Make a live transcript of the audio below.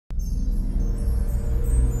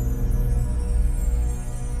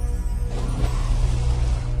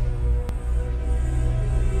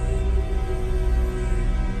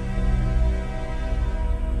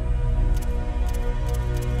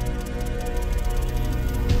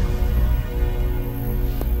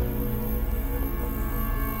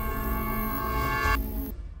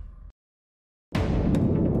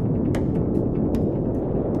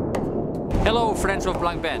friends of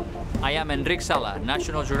Blancpain. I am Enric Sala,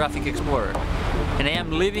 National Geographic Explorer, and I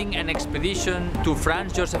am leading an expedition to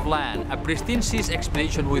Franz Josef Land, a Pristine Seas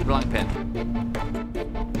expedition with Blancpain.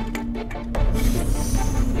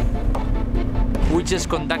 We just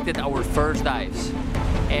conducted our first dives,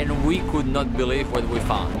 and we could not believe what we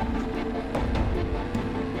found.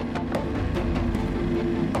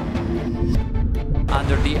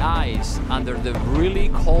 Under the ice, under the really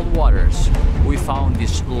cold waters, we found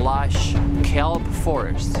this lush kelp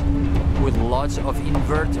forest with lots of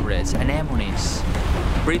invertebrates, anemones,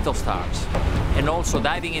 brittle stars. And also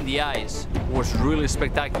diving in the ice was really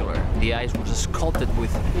spectacular. The ice was sculpted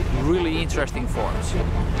with really interesting forms.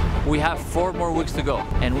 We have 4 more weeks to go,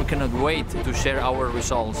 and we cannot wait to share our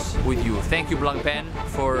results with you. Thank you, Blancpain,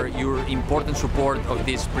 for your important support of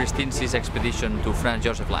this Pristine Seas expedition to Franz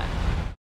Josef Land.